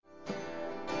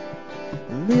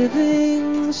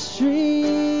living streams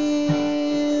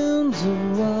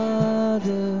of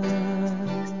water,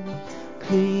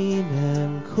 clean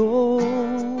and cold,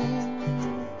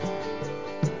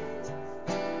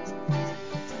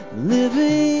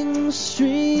 living streams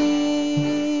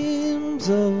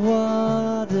of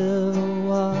water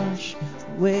wash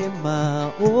away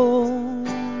my own,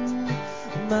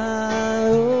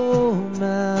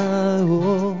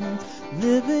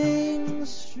 living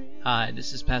streams. Hi,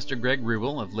 this is Pastor Greg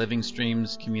Rubel of Living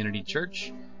Streams Community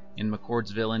Church in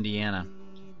McCordsville, Indiana.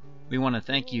 We want to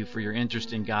thank you for your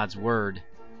interest in God's Word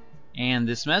and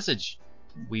this message.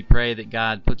 We pray that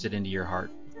God puts it into your heart.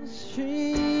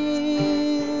 Streams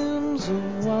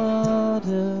of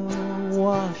water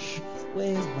wash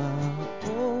away my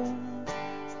own.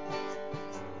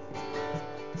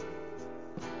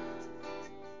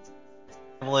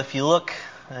 Well, if you look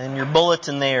in your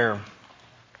bulletin there,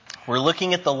 we're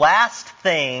looking at the last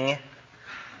thing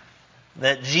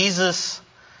that Jesus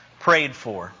prayed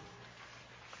for.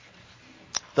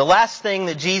 The last thing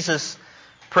that Jesus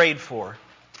prayed for.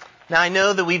 Now, I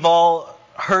know that we've all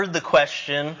heard the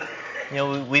question,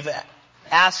 we've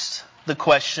asked the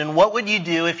question, what would you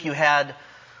do if you had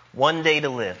one day to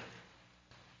live?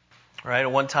 Right?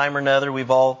 At one time or another,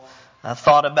 we've all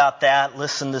thought about that,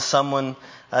 listened to someone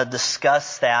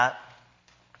discuss that.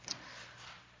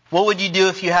 What would you do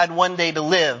if you had one day to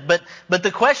live? But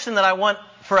the question that I want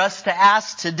for us to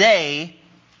ask today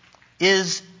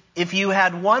is if you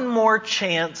had one more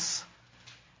chance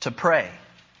to pray.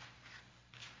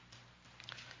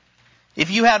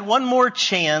 If you had one more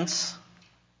chance,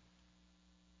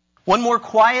 one more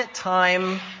quiet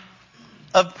time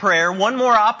of prayer, one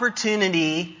more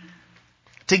opportunity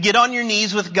to get on your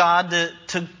knees with God,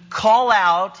 to call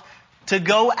out, to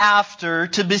go after,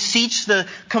 to beseech the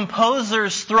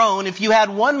composer's throne, if you had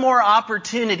one more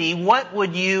opportunity, what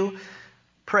would you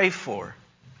pray for?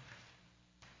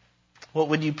 What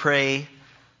would you pray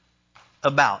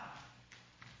about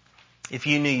if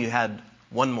you knew you had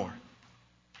one more?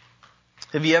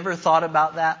 Have you ever thought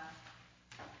about that?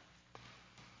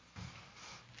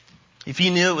 If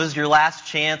you knew it was your last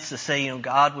chance to say,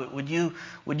 God, would you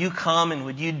come and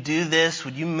would you do this?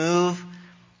 Would you move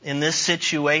in this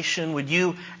situation? Would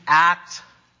you act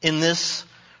in this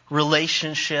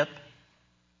relationship?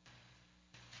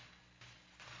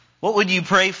 What would you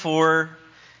pray for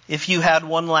if you had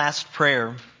one last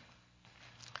prayer?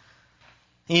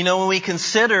 When we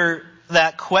consider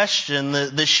that question,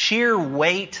 the sheer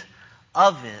weight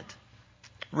of it,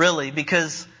 really,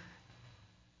 because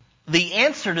the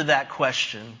answer to that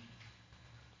question,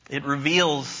 it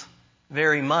reveals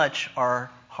very much our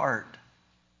heart.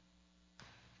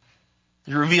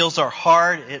 It reveals our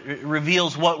heart. It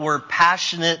reveals what we're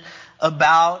passionate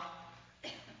about.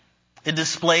 It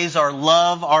displays our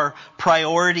love, our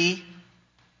priority.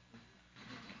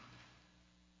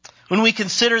 When we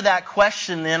consider that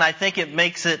question, then, I think it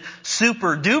makes it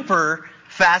super duper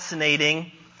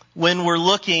fascinating when we're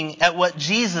looking at what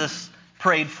Jesus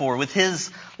prayed for with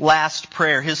His last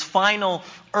prayer, His final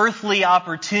earthly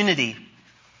opportunity.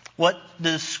 What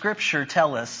does Scripture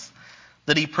tell us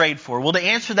that He prayed for? Well, to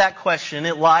answer that question,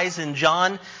 it lies in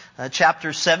John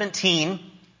chapter 17.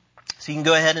 So you can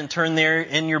go ahead and turn there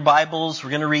in your Bibles. We're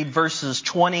going to read verses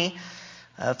 20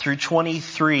 through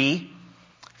 23.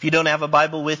 If you don't have a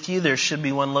Bible with you, there should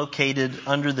be one located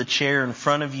under the chair in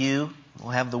front of you.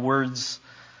 We'll have the words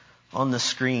on the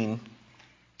screen.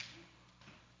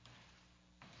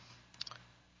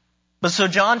 But so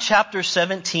John chapter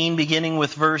 17, beginning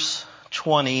with verse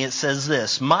 20, it says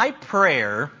this: "My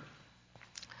prayer,"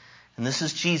 and this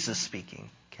is Jesus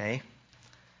speaking, okay?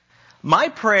 "My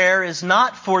prayer is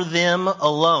not for them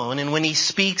alone." And when he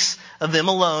speaks of them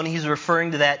alone, he's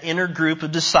referring to that inner group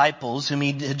of disciples whom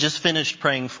he had just finished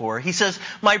praying for. He says,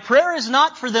 "My prayer is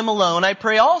not for them alone. I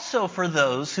pray also for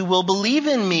those who will believe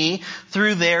in me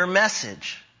through their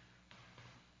message."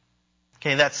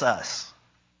 Okay, that's us.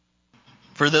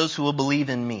 For those who will believe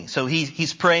in me. So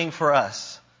he's praying for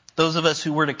us. Those of us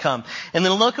who were to come. And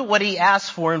then look at what he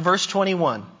asks for in verse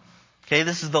 21. Okay,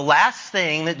 this is the last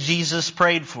thing that Jesus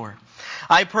prayed for.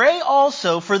 "I pray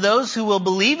also for those who will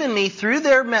believe in me through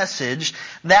their message,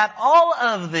 that all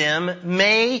of them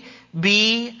may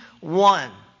be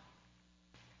one."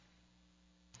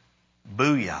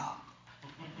 Booyah.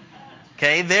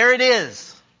 Okay, there it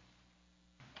is.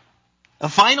 A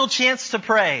final chance to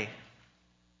pray.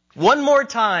 One more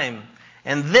time.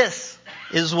 And this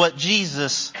is what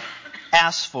Jesus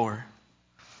asked for.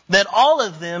 "That all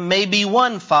of them may be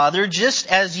one, Father, just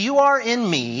as you are in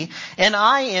me and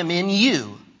I am in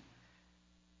you.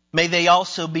 may they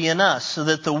also be in us, so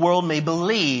that the world may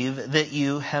believe that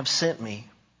you have sent me.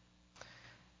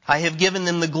 I have given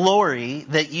them the glory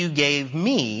that you gave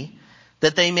me,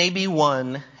 that they may be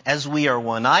one as we are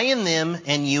one. I in them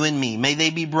and you in me. May they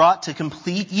be brought to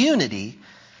complete unity,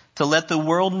 to let the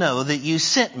world know that you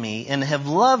sent me and have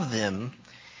loved them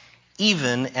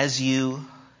even as you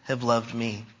have loved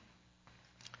me.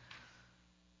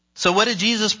 So what did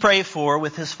Jesus pray for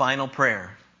with his final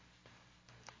prayer?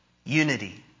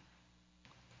 Unity.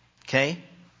 Okay?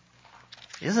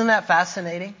 Isn't that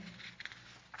fascinating?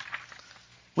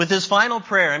 With his final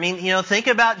prayer, think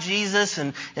about Jesus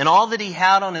and all that he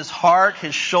had on his heart,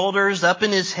 his shoulders, up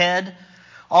in his head,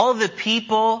 all of the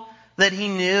people that he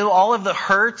knew, all of the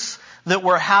hurts that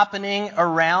were happening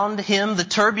around him, the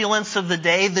turbulence of the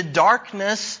day, the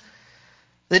darkness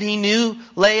that he knew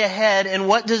lay ahead. And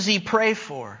what does he pray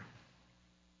for?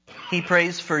 He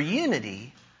prays for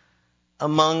unity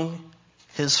among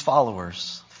his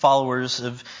followers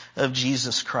of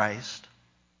Jesus Christ.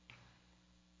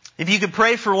 If you could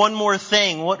pray for one more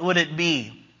thing, what would it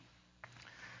be?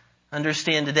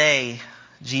 Understand today,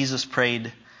 Jesus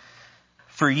prayed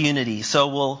for unity. So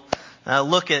we'll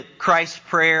look at Christ's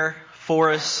prayer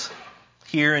for us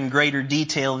here in greater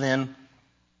detail then.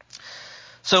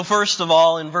 So first of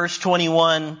all, in verse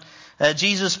 21,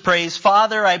 Jesus prays,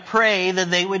 Father, I pray that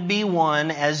they would be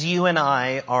one as you and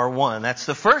I are one. That's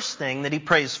the first thing that he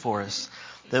prays for us,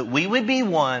 that we would be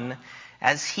one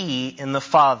as he and the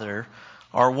Father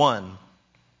are one.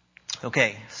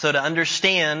 Okay, so to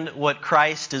understand what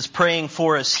Christ is praying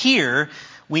for us here,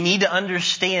 we need to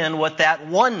understand what that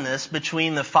oneness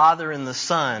between the Father and the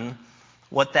Son,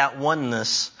 what that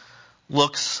oneness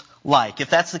looks like. If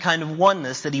that's the kind of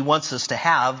oneness that he wants us to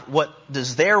have, what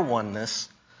does their oneness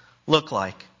look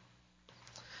like?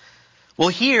 Well,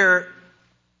 here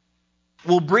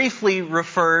we'll briefly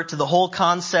refer to the whole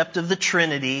concept of the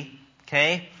Trinity.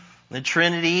 Okay? The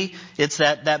Trinity, it's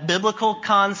that biblical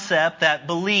concept, that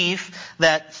belief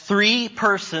that three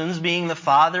persons, being the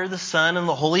Father, the Son, and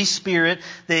the Holy Spirit,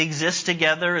 they exist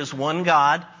together as one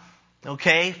God.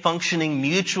 Okay? Functioning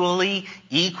mutually,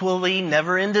 equally,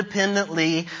 never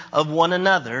independently of one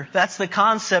another. That's the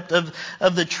concept of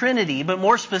the Trinity. But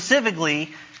more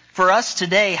specifically, for us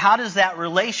today, how does that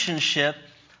relationship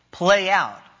play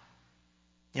out?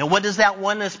 What does that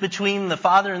oneness between the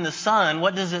Father and the Son,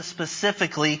 what does it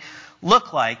specifically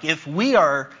look like if we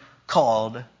are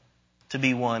called to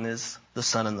be one as the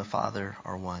Son and the Father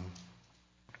are one?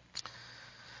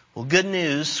 Well, good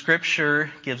news, Scripture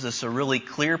gives us a really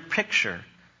clear picture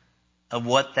of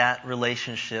what that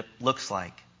relationship looks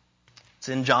like. It's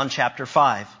in John chapter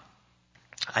 5.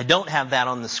 I don't have that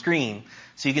on the screen,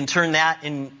 so you can turn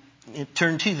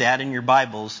to that in your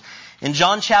Bibles. In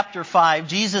John chapter 5,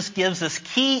 Jesus gives us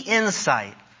key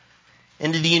insight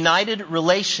into the united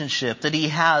relationship that he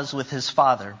has with his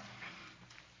Father.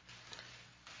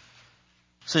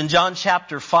 So in John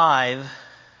chapter 5,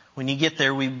 when you get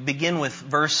there, we begin with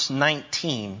verse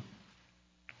 19.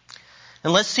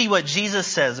 And let's see what Jesus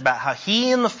says about how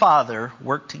he and the Father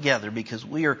work together, because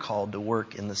we are called to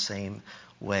work in the same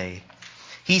way.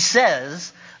 He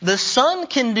says, the Son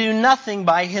can do nothing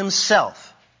by himself.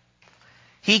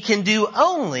 He can do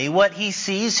only what he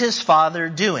sees his Father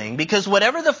doing, because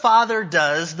whatever the Father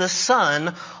does, the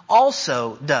Son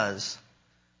also does.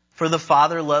 For the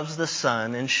Father loves the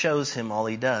Son and shows him all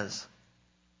he does.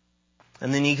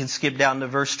 And then you can skip down to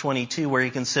verse 22 where he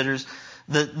considers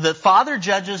the Father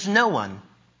judges no one,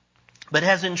 but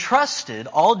has entrusted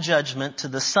all judgment to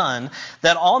the Son,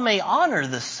 that all may honor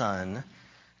the Son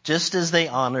just as they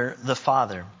honor the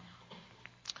Father.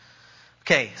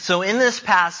 Okay, so in this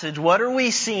passage, what are we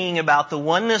seeing about the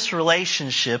oneness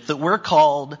relationship that we're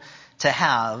called to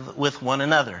have with one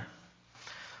another?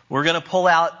 We're going to pull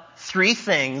out three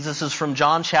things. This is from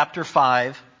John chapter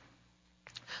 5.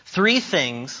 Three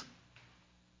things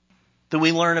that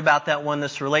we learn about that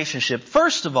oneness relationship.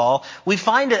 First of all, we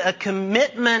find a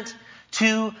commitment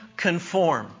to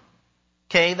conform.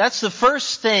 Okay, that's the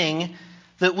first thing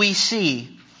that we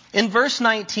see. In verse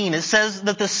 19, it says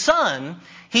that the Son,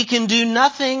 he can do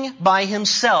nothing by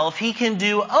himself. He can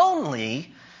do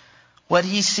only what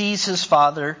he sees his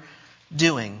Father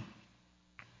doing.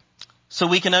 So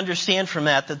we can understand from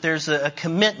that there's a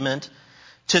commitment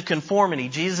to conformity.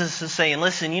 Jesus is saying,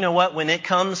 listen, you know what? When it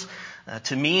comes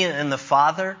to me and the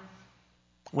Father,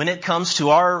 when it comes to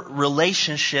our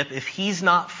relationship, if he's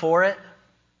not for it,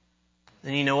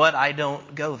 then you know what? I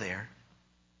don't go there.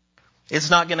 It's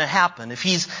not going to happen. If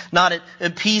he's not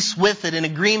at peace with it, in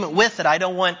agreement with it, I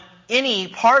don't want any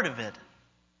part of it.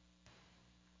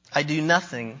 I do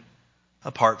nothing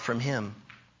apart from him.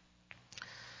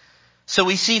 So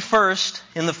we see first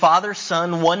in the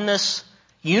Father-Son oneness,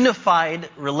 unified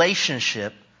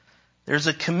relationship, there's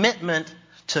a commitment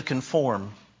to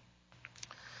conform.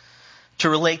 To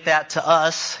relate that to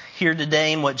us here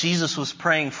today and what Jesus was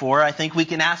praying for, I think we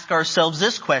can ask ourselves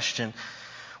this question.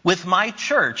 With my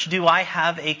church, do I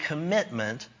have a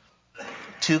commitment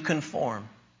to conform?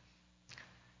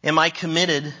 Am I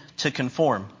committed to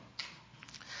conform?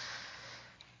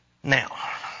 Now,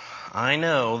 I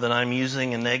know that I'm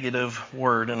using a negative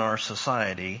word in our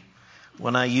society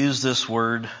when I use this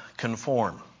word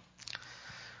conform.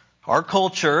 Our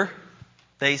culture,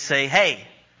 they say, hey,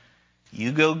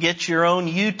 you go get your own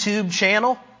YouTube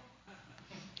channel.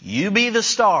 You be the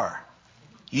star.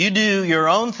 You do your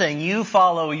own thing. You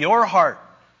follow your heart,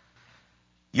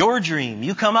 your dream.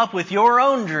 You come up with your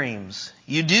own dreams.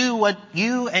 You do what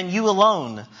you and you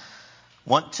alone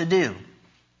want to do.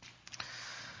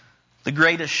 The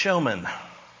Greatest Showman,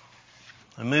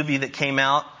 a movie that came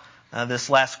out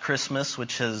this last Christmas,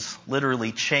 which has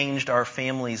literally changed our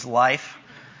family's life.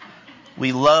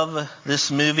 We love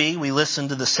this movie. We listen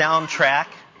to the soundtrack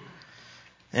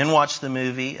and watch the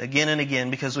movie again and again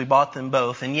because we bought them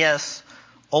both. And yes,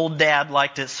 old Dad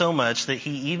liked it so much that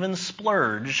he even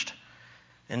splurged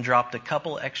and dropped a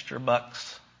couple extra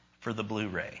bucks for the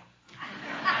Blu-ray.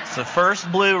 It's the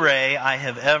first Blu-ray I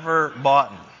have ever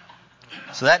bought.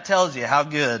 So that tells you how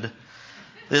good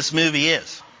this movie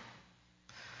is.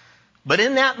 But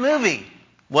in that movie,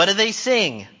 what do they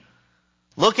sing?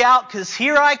 Look out, 'cause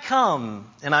here I come,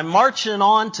 and I'm marching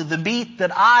on to the beat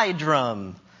that I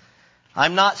drum.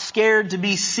 I'm not scared to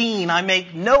be seen. I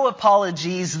make no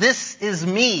apologies. This is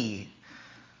me.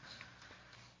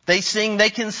 They sing, they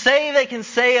can say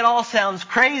it all sounds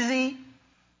crazy.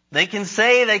 They can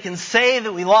say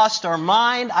that we lost our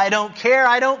mind. I don't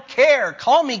care.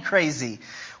 Call me crazy.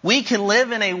 We can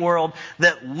live in a world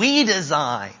that we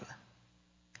design.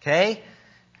 Okay?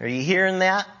 Are you hearing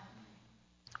that?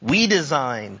 We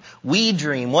design, we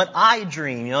dream, what I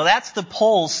dream. You know, that's the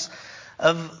pulse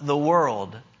of the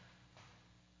world.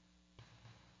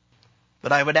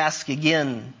 But I would ask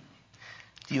again,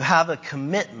 do you have a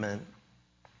commitment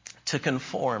to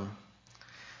conform?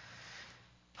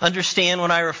 Understand,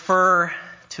 when I refer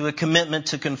to a commitment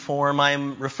to conform,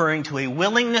 I'm referring to a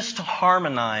willingness to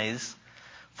harmonize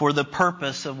for the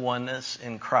purpose of oneness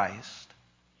in Christ.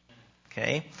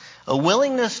 Okay? A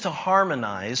willingness to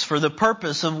harmonize for the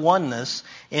purpose of oneness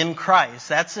in Christ.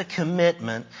 That's a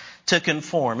commitment to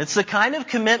conform. It's the kind of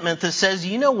commitment that says,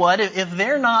 you know what, if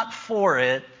they're not for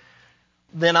it,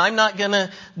 then I'm not going to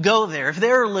go there. If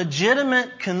there are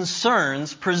legitimate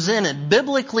concerns presented,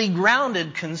 biblically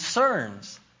grounded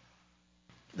concerns,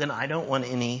 then I don't want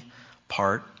any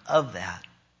part of that.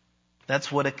 That's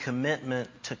what a commitment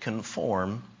to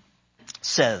conform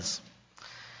says.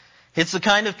 It's the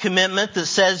kind of commitment that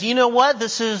says, you know what,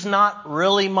 this is not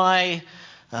really my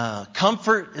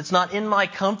comfort. It's not in my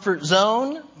comfort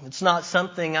zone. It's not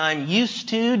something I'm used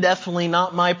to. Definitely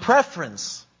not my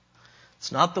preference.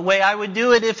 It's not the way I would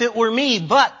do it if it were me.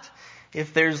 But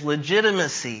if there's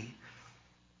legitimacy,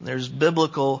 there's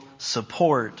biblical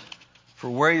support for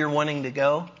where you're wanting to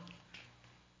go,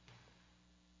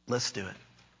 let's do it.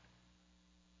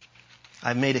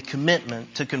 I've made a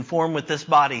commitment to conform with this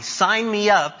body. Sign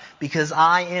me up because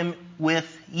I am with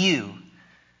you.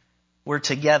 We're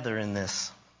together in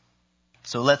this.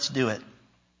 So let's do it.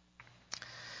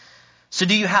 So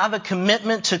do you have a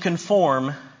commitment to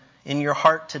conform in your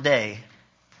heart today?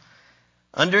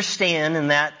 Understand in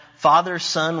that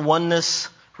Father-Son oneness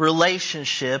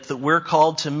relationship that we're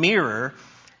called to mirror,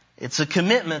 it's a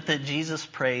commitment that Jesus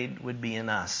prayed would be in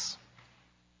us.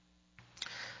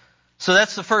 So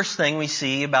that's the first thing we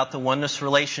see about the oneness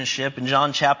relationship in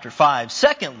John chapter 5.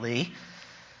 Secondly,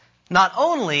 not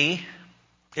only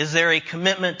is there a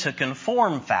commitment to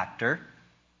conform factor,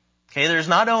 okay, there's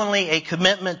not only a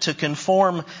commitment to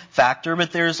conform factor,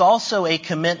 but there's also a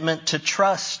commitment to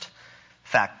trust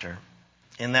factor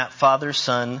in that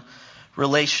Father-Son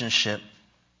relationship.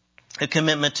 A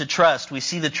commitment to trust. We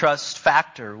see the trust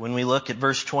factor when we look at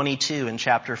verse 22 in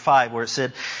chapter 5 where it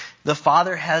said, the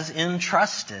Father has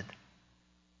entrusted.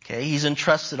 Okay, He's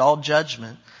entrusted all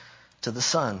judgment to the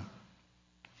Son.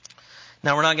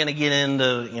 Now we're not going to get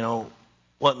into,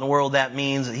 what in the world that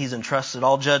means that He's entrusted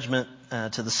all judgment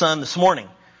to the Son this morning.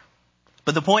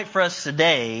 But the point for us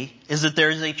today is that there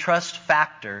is a trust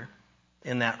factor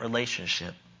in that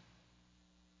relationship.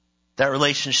 That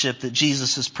relationship that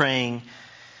Jesus is praying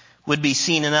would be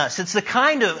seen in us. It's the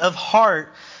kind of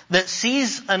heart that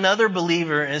sees another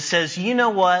believer and says, you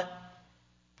know what?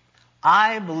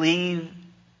 I believe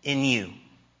in you.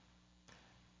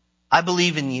 I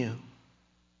believe in you.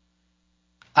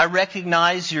 I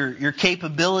recognize your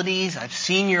capabilities. I've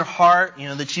seen your heart,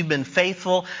 that you've been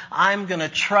faithful. I'm going to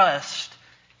trust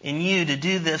in you to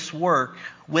do this work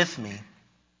with me.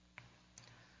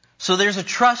 So there's a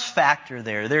trust factor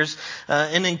there. There's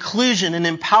an inclusion, an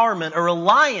empowerment, a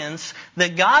reliance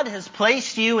that God has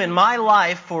placed you in my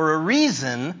life for a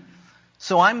reason.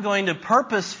 So I'm going to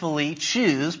purposefully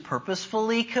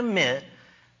commit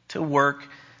to work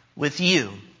with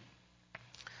you.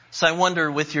 So I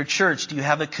wonder, with your church, do you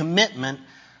have a commitment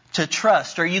to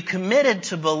trust? Are you committed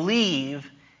to believe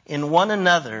in one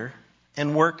another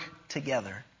and work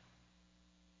together?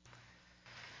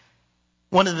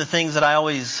 One of the things that I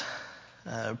always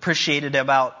appreciated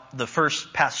about the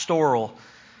first pastoral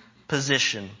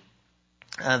position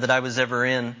that I was ever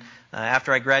in,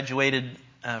 after I graduated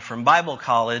from Bible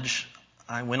college,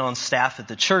 I went on staff at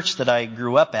the church that I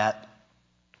grew up at.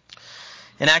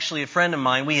 And actually, a friend of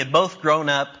mine, we had both grown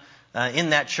up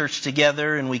in that church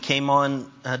together, and we came on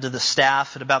to the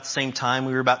staff at about the same time.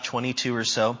 We were about 22 or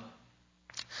so.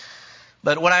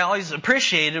 But what I always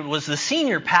appreciated was the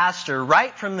senior pastor,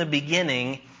 right from the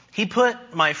beginning, he put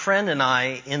my friend and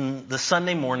I in the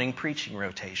Sunday morning preaching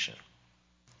rotation.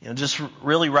 Just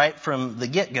really right from the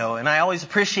get-go. And I always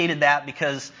appreciated that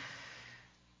because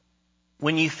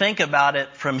when you think about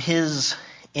it from his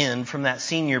end, from that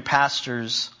senior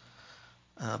pastor's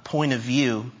point of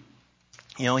view,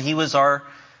 he was our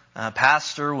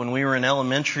pastor when we were in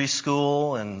elementary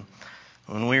school and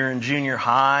when we were in junior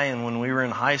high and when we were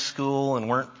in high school and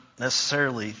weren't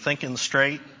necessarily thinking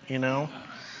straight,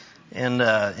 and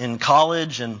in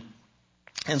college. And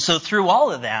so through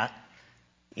all of that,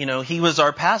 he was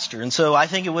our pastor. And so I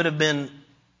think it would have been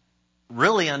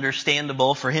really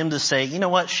understandable for him to say, you know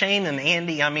what, Shane and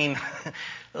Andy,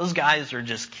 those guys are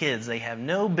just kids. They have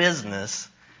no business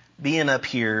being up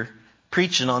here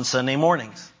preaching on Sunday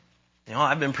mornings.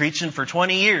 I've been preaching for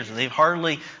 20 years. And they've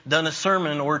hardly done a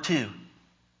sermon or two.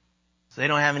 So they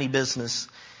don't have any business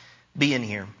being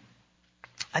here.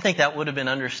 I think that would have been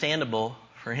understandable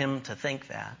for him to think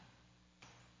that.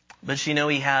 But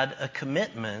he had a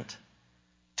commitment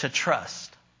to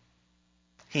trust.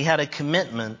 He had a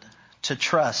commitment to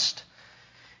trust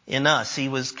in us. He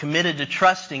was committed to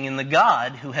trusting in the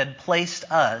God who had placed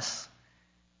us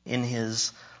in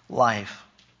his life.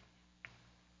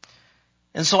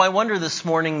 And so I wonder this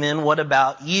morning then, what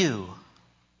about you?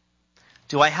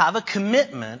 Do I have a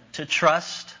commitment to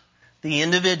trust the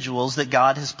individuals that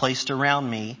God has placed around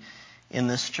me in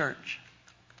this church?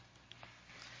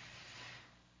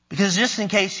 Because just in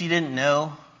case you didn't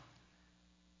know,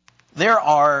 there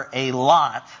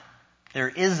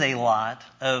is a lot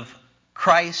of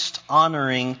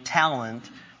Christ-honoring talent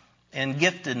and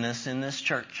giftedness in this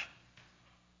church.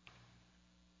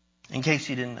 In case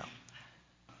you didn't know.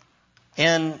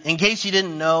 And in case you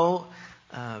didn't know,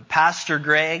 Pastor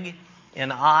Greg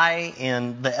and I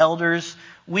and the elders,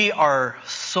 we are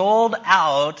sold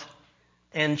out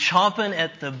and chomping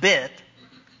at the bit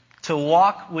to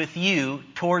walk with you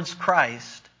towards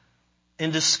Christ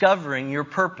in discovering your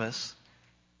purpose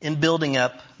in building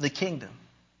up the kingdom.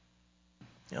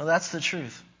 That's the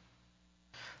truth.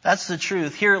 That's the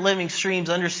truth. Here at Living Streams,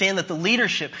 understand that the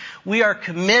leadership, we are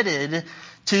committed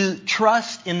to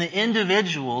trust in the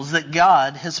individuals that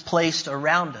God has placed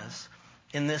around us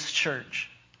in this church.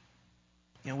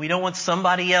 We don't want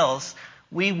somebody else.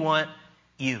 We want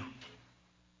you.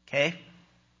 Okay?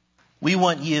 We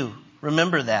want you.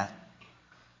 Remember that.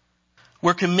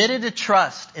 We're committed to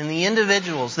trust in the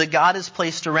individuals that God has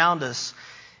placed around us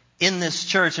in this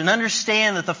church. And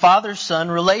understand that the Father-Son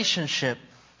relationship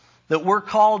that we're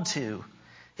called to,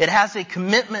 it has a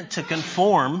commitment to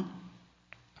conform.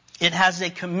 It has a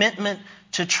commitment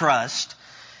to trust.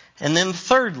 And then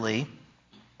thirdly,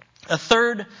 a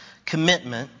third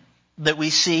commitment that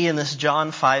we see in this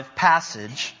John 5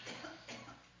 passage,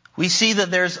 we see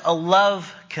that there's a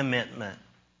love commitment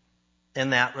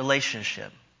in that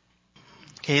relationship.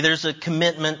 Okay, there's a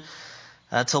commitment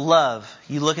to love.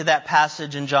 You look at that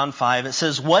passage in John 5, it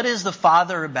says, what is the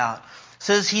Father about? It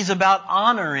says he's about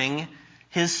honoring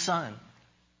his Son.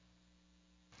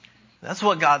 That's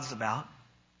what God's about.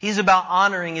 He's about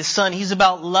honoring his Son. He's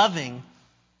about loving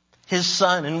his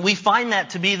Son. And we find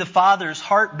that to be the Father's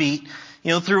heartbeat,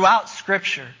 throughout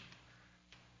Scripture.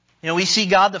 We see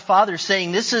God the Father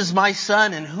saying, this is my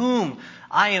Son in whom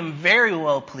I am very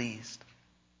well pleased.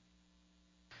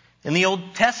 In the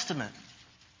Old Testament,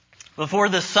 before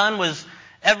the Son was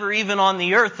ever even on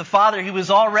the earth, the Father, he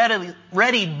was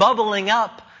already bubbling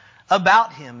up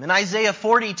about him. In Isaiah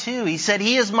 42, he said,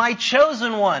 he is my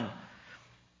chosen one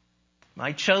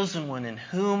in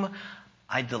whom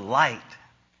I delight,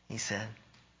 he said.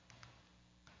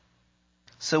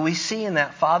 So we see in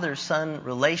that father-son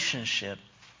relationship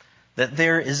that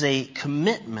there is a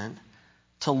commitment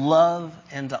to love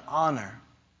and to honor.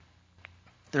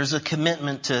 There's a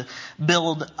commitment to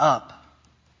build up.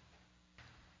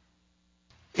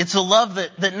 It's a love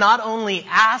that not only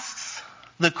asks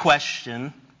the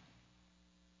question,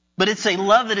 but it's a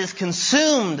love that is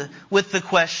consumed with the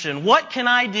question, what can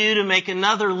I do to make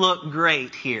another look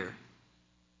great here?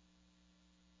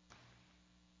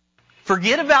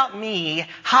 Forget about me.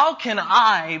 How can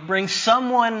I bring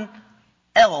someone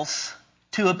else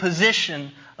to a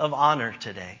position of honor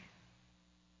today?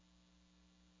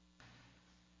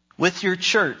 With your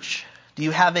church, do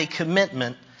you have a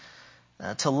commitment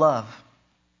to love?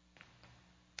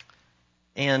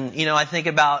 And, I think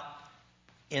about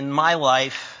in my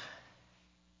life,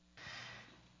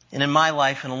 and in my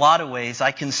life, in a lot of ways,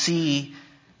 I can see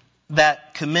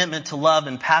that commitment to love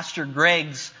in Pastor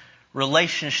Greg's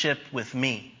relationship with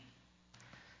me.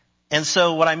 And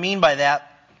so what I mean by that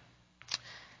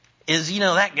is,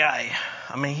 that guy,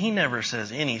 he never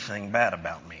says anything bad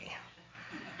about me.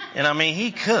 And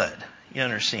he could, you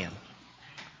understand.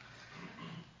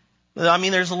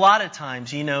 There's a lot of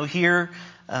times, here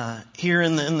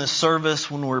in the service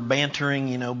when we're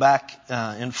bantering, back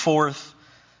and forth,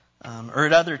 or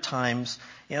at other times,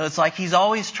 it's like he's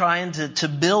always trying to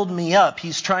build me up.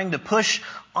 He's trying to push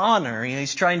honor.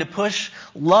 He's trying to push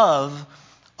love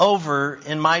over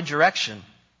in my direction.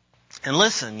 And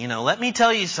listen, let me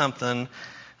tell you something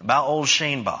about old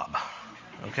Shane Bob.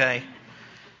 Okay?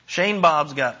 Shane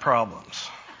Bob's got problems.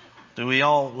 Do we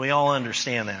all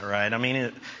understand that,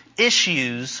 right?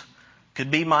 Issues could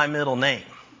be my middle name.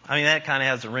 That kind of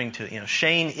has a ring to it.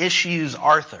 Shane Issues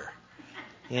Arthur.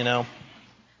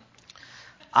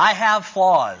 I have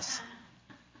flaws.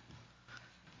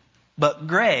 But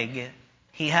Greg,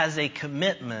 he has a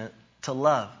commitment to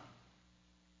love.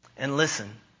 And listen,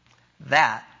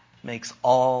 that makes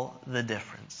all the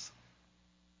difference.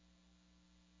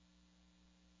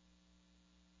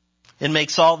 It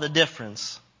makes all the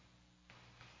difference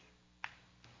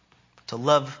to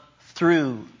love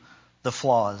through the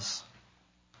flaws.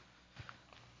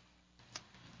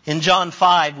 In John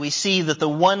 5, we see that the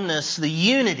oneness, the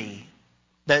unity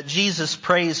that Jesus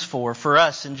prays for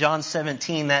us in John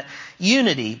 17, that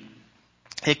unity,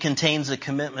 it contains a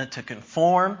commitment to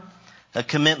conform, a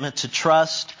commitment to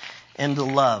trust, and to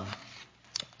love.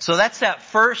 So that's that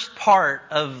first part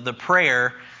of the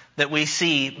prayer that we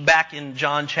see back in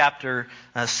John chapter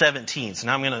 17. So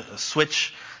now I'm going to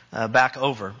switch back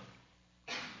over,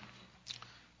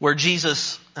 where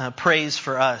Jesus prays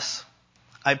for us.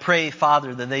 I pray,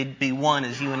 Father, that they'd be one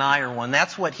as you and I are one.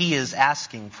 That's what he is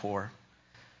asking for.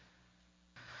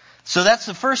 So that's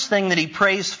the first thing that he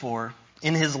prays for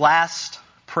in his last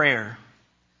prayer.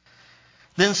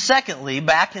 Then secondly,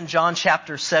 back in John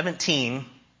chapter 17,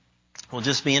 we'll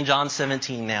just be in John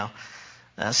 17 now.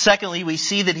 Secondly, we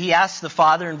see that he asks the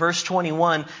Father in verse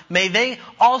 21, may they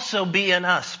also be in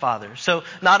us, Father. So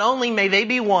not only may they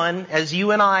be one as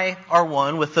you and I are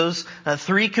one with those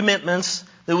three commitments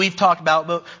that we've talked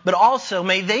about, but also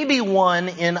may they be one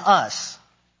in us.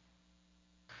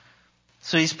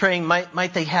 So he's praying,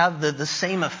 might they have the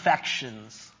same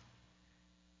affections.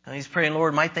 And he's praying,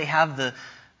 Lord, might they have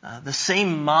the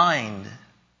same mind,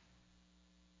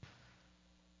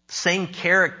 same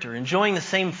character, enjoying the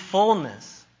same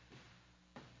fullness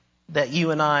that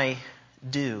you and I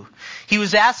do. He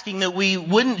was asking that we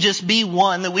wouldn't just be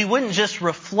one, that we wouldn't just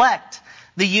reflect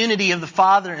the unity of the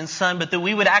Father and Son, but that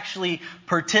we would actually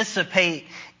participate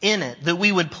in it, that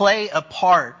we would play a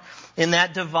part in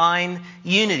that divine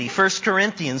unity. 1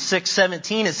 Corinthians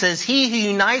 6:17, it says, he who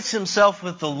unites himself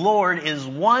with the Lord is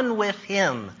one with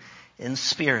him in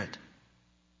spirit.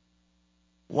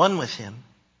 One with him.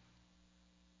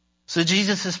 So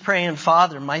Jesus is praying,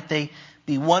 Father, might they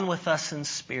be one with us in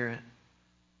spirit.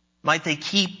 Might they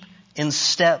keep in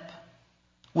step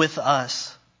with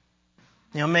us.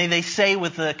 May they say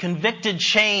with a convicted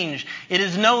change, it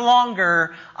is no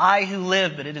longer I who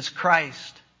live, but it is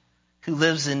Christ who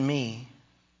lives in me.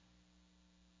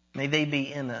 May they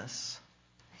be in us.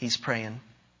 He's praying.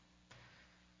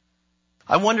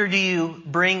 I wonder, do you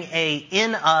bring a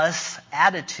in us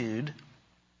attitude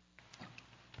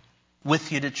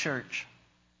with you to church?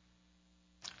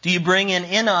 Do you bring an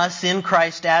in us, in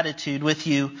Christ attitude with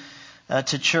you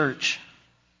to church?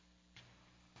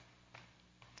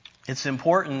 It's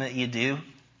important that you do.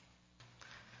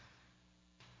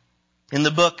 In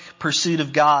the book Pursuit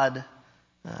of God,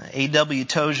 A.W.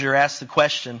 Tozer asked the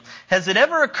question, has it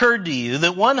ever occurred to you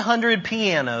that 100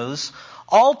 pianos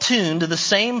all tuned to the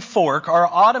same fork are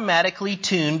automatically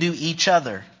tuned to each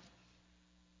other?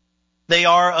 They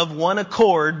are of one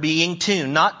accord being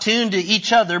tuned, not tuned to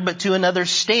each other, but to another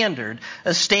standard,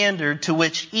 a standard to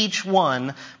which each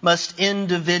one must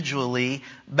individually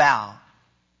bow.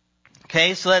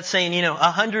 Okay, so that's saying,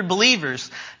 100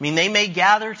 believers, they may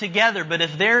gather together, but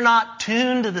if they're not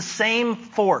tuned to the same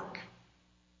fork,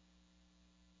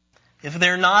 if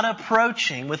they're not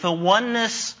approaching with a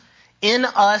oneness in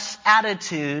us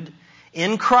attitude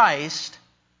in Christ,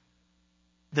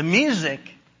 the music,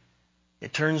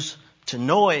 it turns to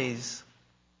noise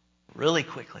really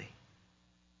quickly.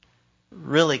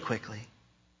 Really quickly.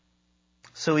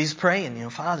 So he's praying,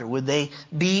 Father, would they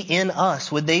be in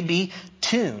us? Would they be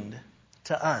tuned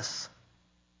to us?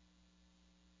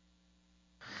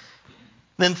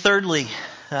 Then thirdly,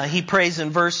 he prays in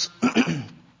verse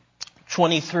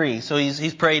 23. So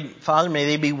he's prayed, Father, may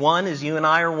they be one as you and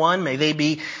I are one. May they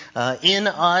be in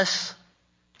us,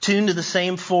 tuned to the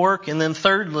same fork. And then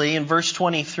thirdly, in verse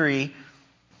 23,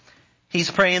 he's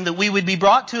praying that we would be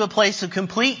brought to a place of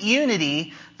complete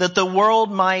unity that the world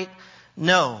might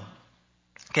know.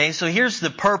 Okay, so here's the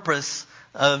purpose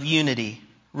of unity,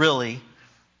 really.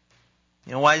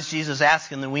 Why is Jesus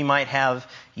asking that we might have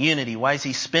unity? Why is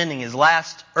he spending his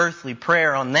last earthly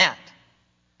prayer on that?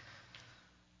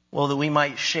 Well, that we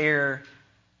might share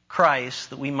Christ,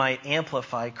 that we might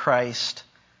amplify Christ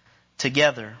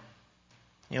together.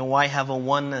 Why have a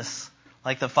oneness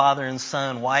like the Father and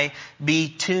Son? Why be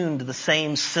tuned to the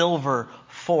same silver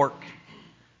fork?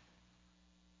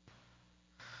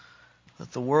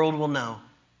 That the world will know.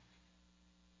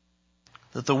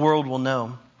 That the world will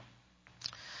know.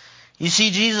 You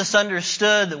see, Jesus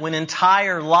understood that when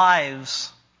entire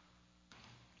lives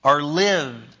are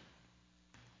lived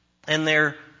and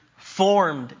they're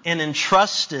formed and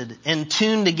entrusted and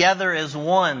tuned together as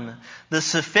one, the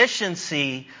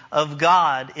sufficiency of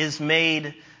God is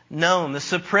made known. The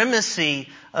supremacy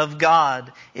of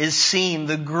God is seen.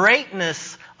 The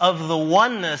greatness of the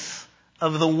oneness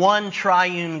of the one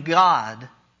triune God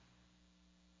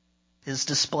is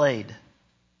displayed.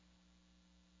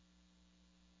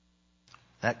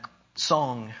 That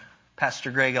song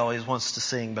Pastor Greg always wants to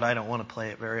sing, but I don't want to play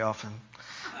it very often.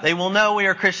 They will know we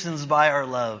are Christians by our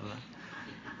love.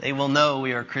 They will know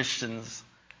we are Christians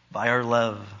by our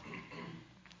love.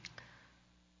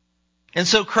 And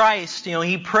so Christ,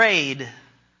 he prayed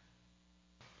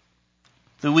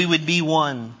that we would be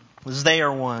one as they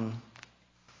are one.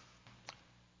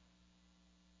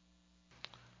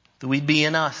 That we'd be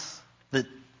in us, that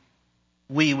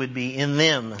we would be in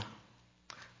them,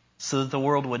 so that the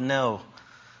world would know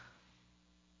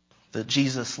that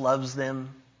Jesus loves them.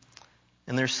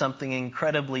 And there's something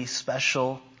incredibly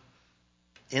special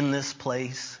in this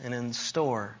place and in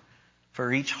store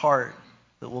for each heart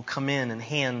that will come in and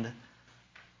hand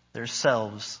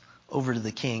themselves over to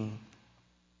the King.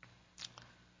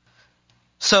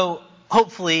 So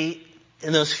hopefully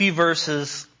in those few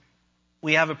verses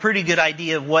we have a pretty good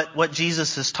idea of what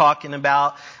Jesus is talking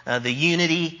about, the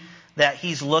unity that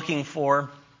he's looking for.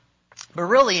 But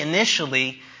really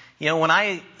initially, when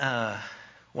I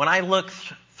look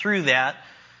through that,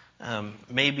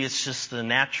 maybe it's just the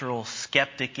natural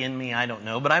skeptic in me, I don't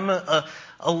know, but I'm a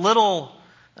little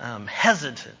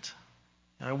hesitant.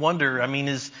 I wonder,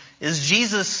 is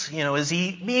Jesus, is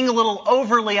he being a little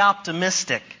overly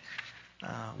optimistic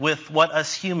with what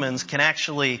us humans can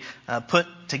actually put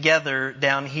together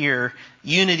down here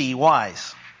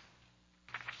unity-wise?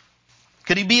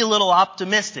 Could he be a little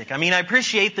optimistic? I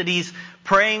appreciate that he's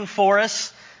praying for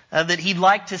us, that he'd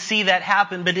like to see that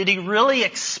happen, but did he really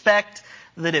expect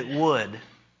that it would?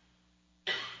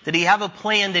 Did he have a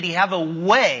plan? Did he have a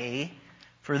way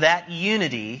for that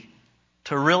unity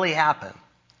to really happen?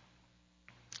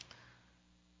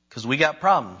 Because we got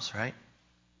problems, right?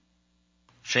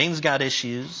 Shane's got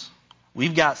issues.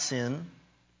 We've got sin.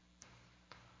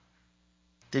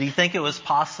 Did he think it was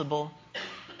possible?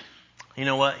 You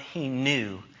know what? He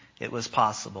knew it was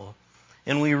possible.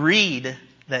 And we read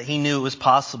that he knew it was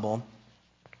possible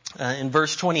in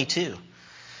verse 22.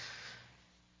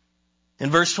 In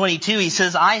verse 22, he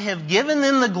says, I have given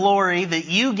them the glory that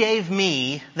you gave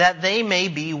me, that they may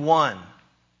be one.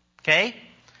 Okay?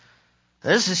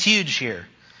 This is huge here.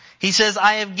 He says,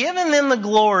 I have given them the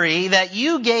glory that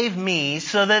you gave me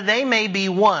so that they may be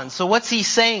one. So what's he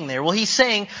saying there? Well, he's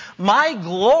saying, my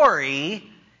glory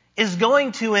is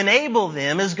going to enable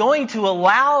them, is going to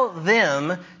allow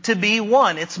them to be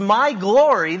one. It's my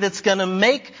glory that's going to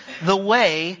make the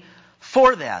way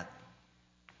for that.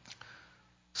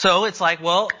 So it's like,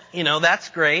 well, that's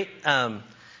great. But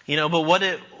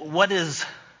what is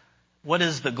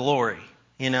the glory?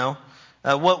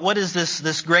 What is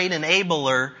this great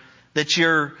enabler that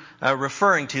you're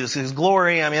referring to. Because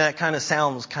glory, I mean, that kind of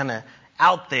sounds kind of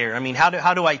out there. I mean,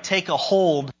 how do I take a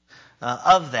hold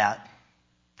of that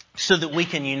so that we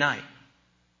can unite?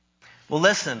 Well,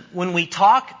 listen, when we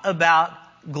talk about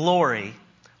glory,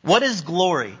 what is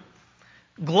glory?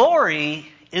 Glory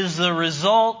is the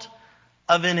result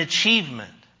of an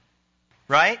achievement,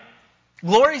 right?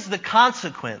 Glory is the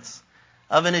consequence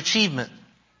of an achievement.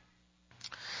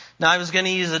 Now, I was going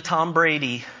to use a Tom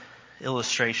Brady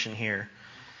illustration here.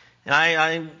 And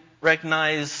I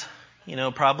recognize,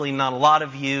 probably not a lot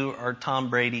of you are Tom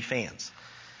Brady fans,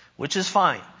 which is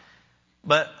fine.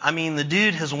 But, I mean, the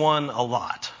dude has won a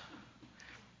lot.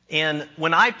 And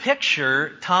when I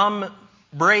picture Tom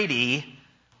Brady,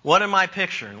 what am I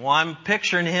picturing? Well, I'm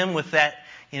picturing him with that,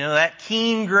 that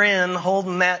keen grin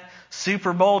holding that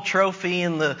Super Bowl trophy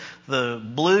and the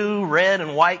blue, red,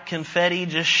 and white confetti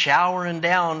just showering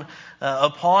down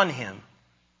upon him.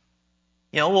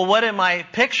 Well, what am I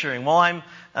picturing? Well, I'm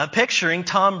picturing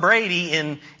Tom Brady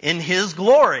in his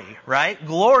glory, right?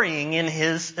 Glorying in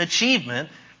his achievement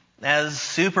as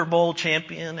Super Bowl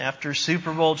champion after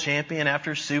Super Bowl champion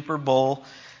after Super Bowl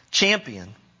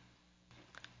champion.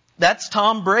 That's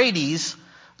Tom Brady's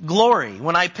glory.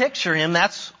 When I picture him,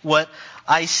 that's what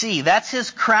I see. That's his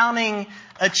crowning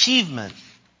achievement.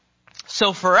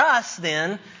 So for us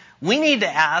then, we need to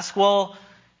ask, well,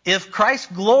 if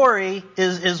Christ's glory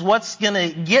is what's going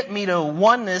to get me to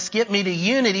oneness, get me to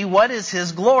unity, what is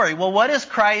His glory? Well, what is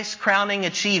Christ's crowning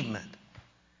achievement?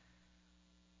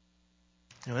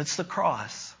 It's the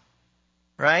cross,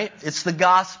 right? It's the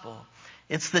gospel.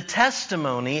 It's the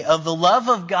testimony of the love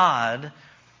of God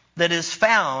that is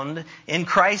found in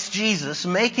Christ Jesus,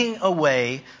 making a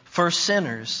way for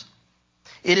sinners.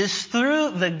 It is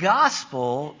through the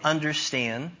gospel,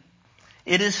 understand,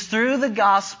 it is through the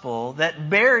gospel that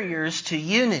barriers to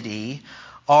unity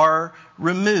are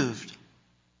removed.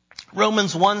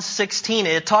 Romans 1:16,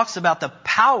 it talks about the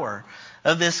power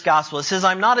of this gospel. It says,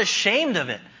 I'm not ashamed of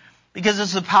it, because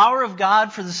it's the power of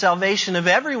God for the salvation of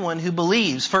everyone who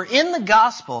believes. For in the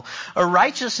gospel, a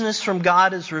righteousness from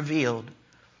God is revealed,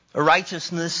 a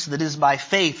righteousness that is by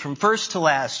faith from first to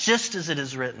last, just as it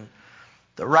is written,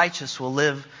 the righteous will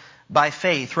live by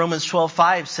faith. Romans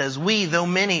 12:5 says, we, though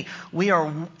many, we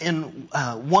are in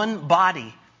one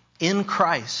body in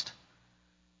Christ.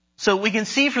 So we can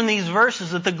see from these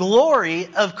verses that the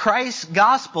glory of Christ's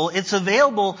gospel, it's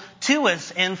available to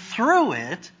us, and through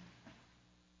it,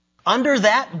 under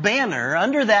that banner,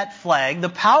 under that flag, the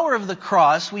power of the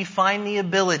cross, we find the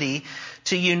ability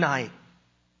to unite.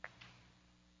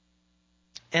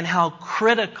 And how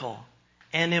critical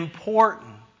and important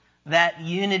that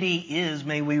unity is.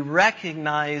 May we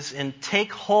recognize and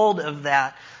take hold of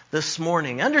that this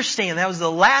morning. Understand, that was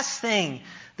the last thing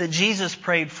that Jesus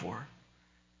prayed for.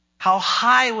 How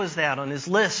high was that on His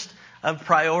list of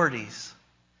priorities?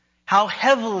 How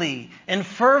heavily and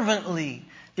fervently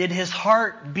did His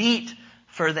heart beat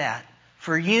for that,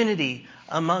 for unity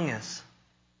among us?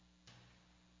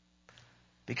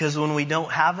 Because when we don't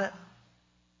have it,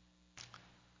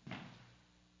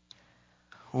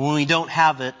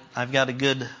 I've got a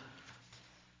good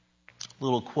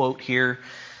little quote here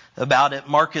about it.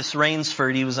 Marcus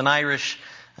Rainsford, he was an Irish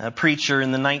preacher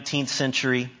in the 19th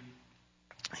century.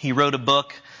 He wrote a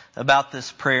book about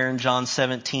this prayer in John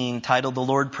 17 titled The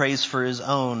Lord Prays for His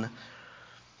Own.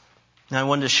 Now I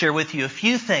wanted to share with you a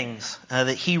few things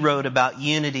that he wrote about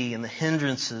unity and the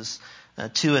hindrances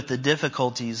to it, the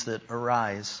difficulties that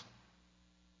arise.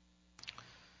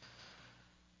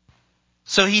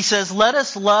 So he says, let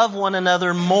us love one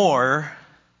another more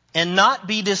and not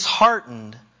be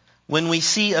disheartened when we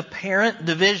see apparent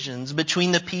divisions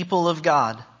between the people of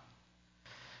God.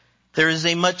 There is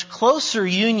a much closer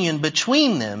union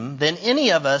between them than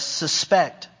any of us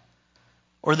suspect,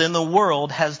 or than the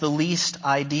world has the least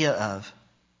idea of.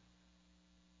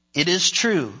 It is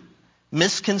true,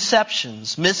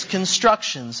 misconceptions,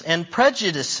 misconstructions, and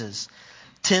prejudices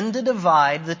tend to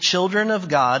divide the children of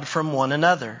God from one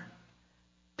another.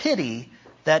 Pity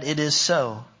that it is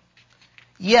so.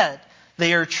 Yet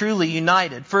they are truly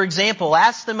united. For example,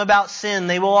 ask them about sin.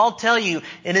 They will all tell you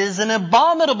it is an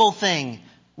abominable thing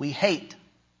we hate.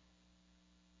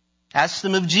 Ask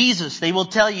them of Jesus. They will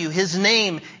tell you His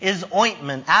name is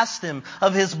ointment. Ask them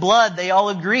of His blood. They all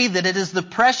agree that it is the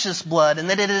precious blood and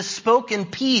that it has spoken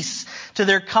peace to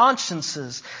their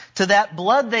consciences. To that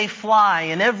blood they fly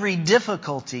in every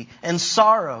difficulty and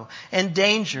sorrow and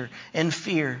danger and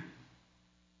fear.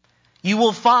 You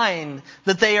will find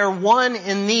that they are one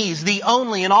in these, the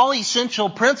only and all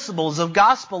essential principles of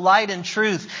gospel light and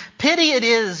truth. Pity it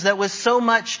is that with so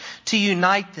much to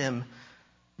unite them,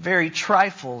 very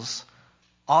trifles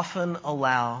often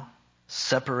allow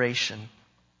separation.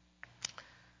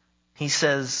 He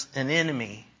says, an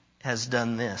enemy has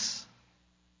done this.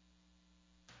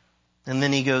 And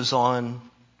then he goes on.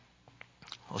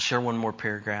 I'll share one more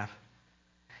paragraph.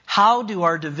 How do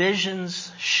our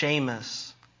divisions shame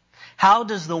us? How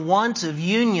does the want of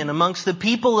union amongst the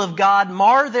people of God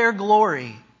mar their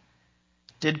glory?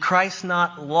 Did Christ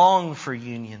not long for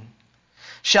union?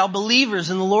 Shall believers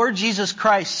in the Lord Jesus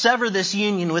Christ sever this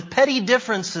union with petty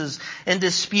differences and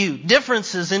dispute?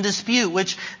 Differences and dispute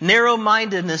which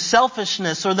narrow-mindedness,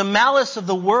 selfishness, or the malice of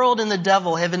the world and the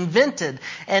devil have invented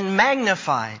and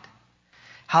magnified.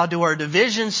 How do our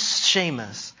divisions shame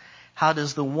us? How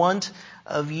does the want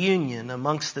of union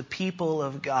amongst the people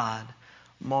of God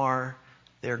mar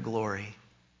their glory?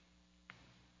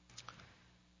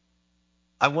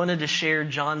 I wanted to share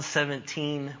John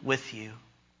 17 with you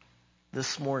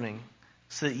this morning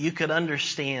so that you could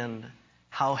understand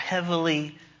how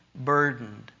heavily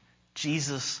burdened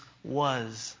Jesus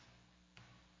was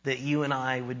that you and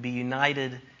I would be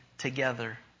united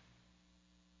together.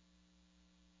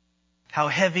 How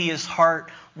heavy His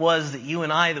heart was that you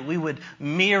and I, that we would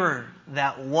mirror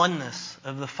that oneness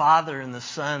of the Father and the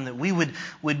Son, that we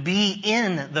would be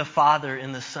in the Father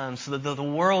and the Son, so that the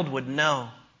world would know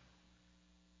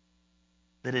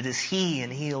that it is He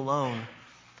and He alone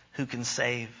who can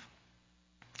save.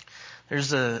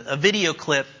 There's a video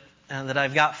clip that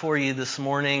I've got for you this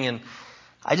morning, and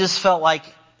I just felt like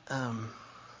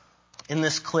in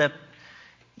this clip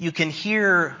you can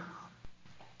hear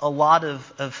a lot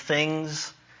of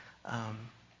things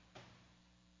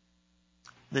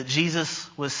that Jesus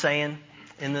was saying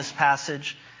in this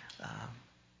passage.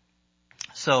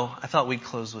 So I thought we'd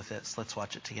close with this. Let's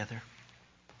watch it together.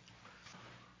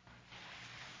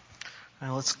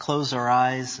 Now let's close our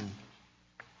eyes and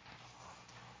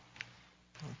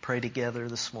pray together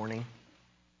this morning.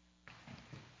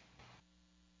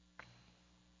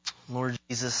 Lord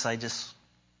Jesus, I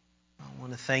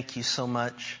want to thank you so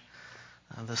much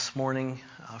this morning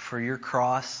for your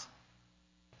cross.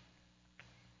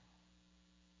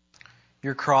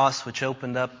 Your cross which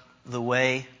opened up the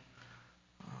way,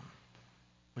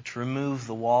 which removed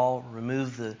the wall,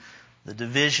 removed the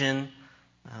division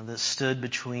that stood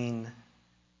between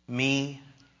me,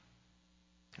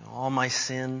 all my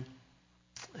sin,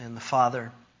 and the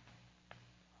Father.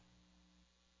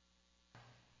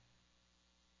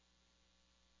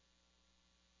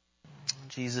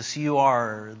 Jesus, you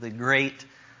are the great,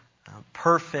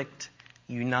 perfect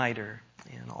uniter,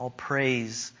 and all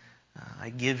praise I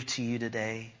give to you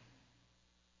today.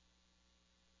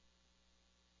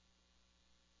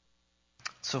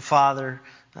 So, Father,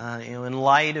 in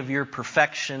light of your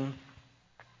perfection,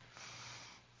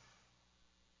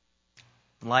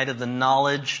 in light of the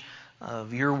knowledge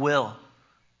of your will,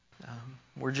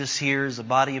 we're just here as a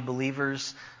body of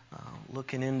believers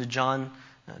looking into John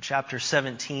chapter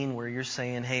 17, where you're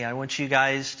saying, hey, I want you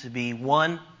guys to be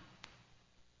one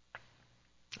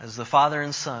as the Father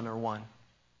and Son are one.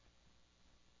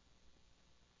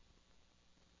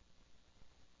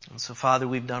 And so, Father,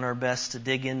 we've done our best to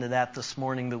dig into that this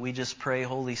morning, but we just pray,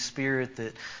 Holy Spirit,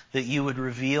 that you would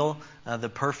reveal the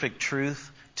perfect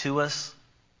truth to us.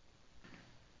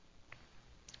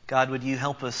 God, would you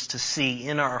help us to see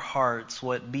in our hearts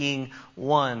what being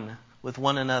one with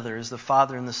one another as the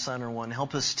Father and the Son are one.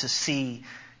 Help us to see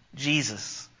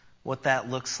Jesus, what that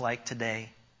looks like today.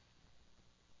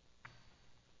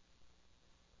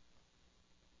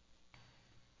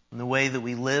 In the way that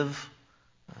we live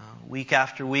week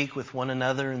after week with one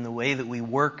another, in the way that we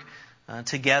work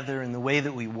together, in the way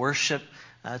that we worship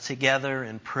together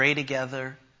and pray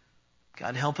together.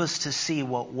 God, help us to see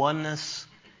what oneness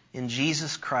in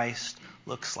Jesus Christ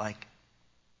looks like.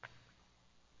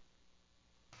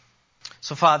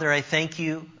 So, Father, I thank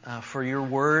you for your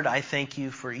word. I thank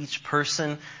you for each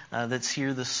person that's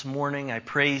here this morning. I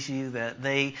praise you that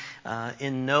they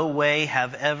in no way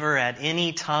have ever at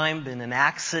any time been an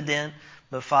accident,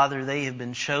 but, Father, they have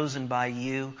been chosen by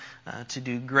you to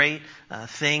do great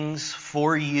things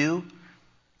for you.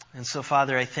 And so,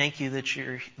 Father, I thank you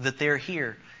that they're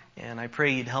here. And I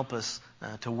pray you'd help us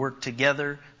to work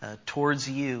together towards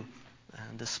you,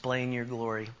 displaying your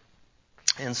glory.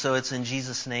 And so it's in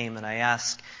Jesus' name that I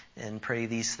ask and pray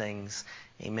these things.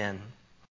 Amen.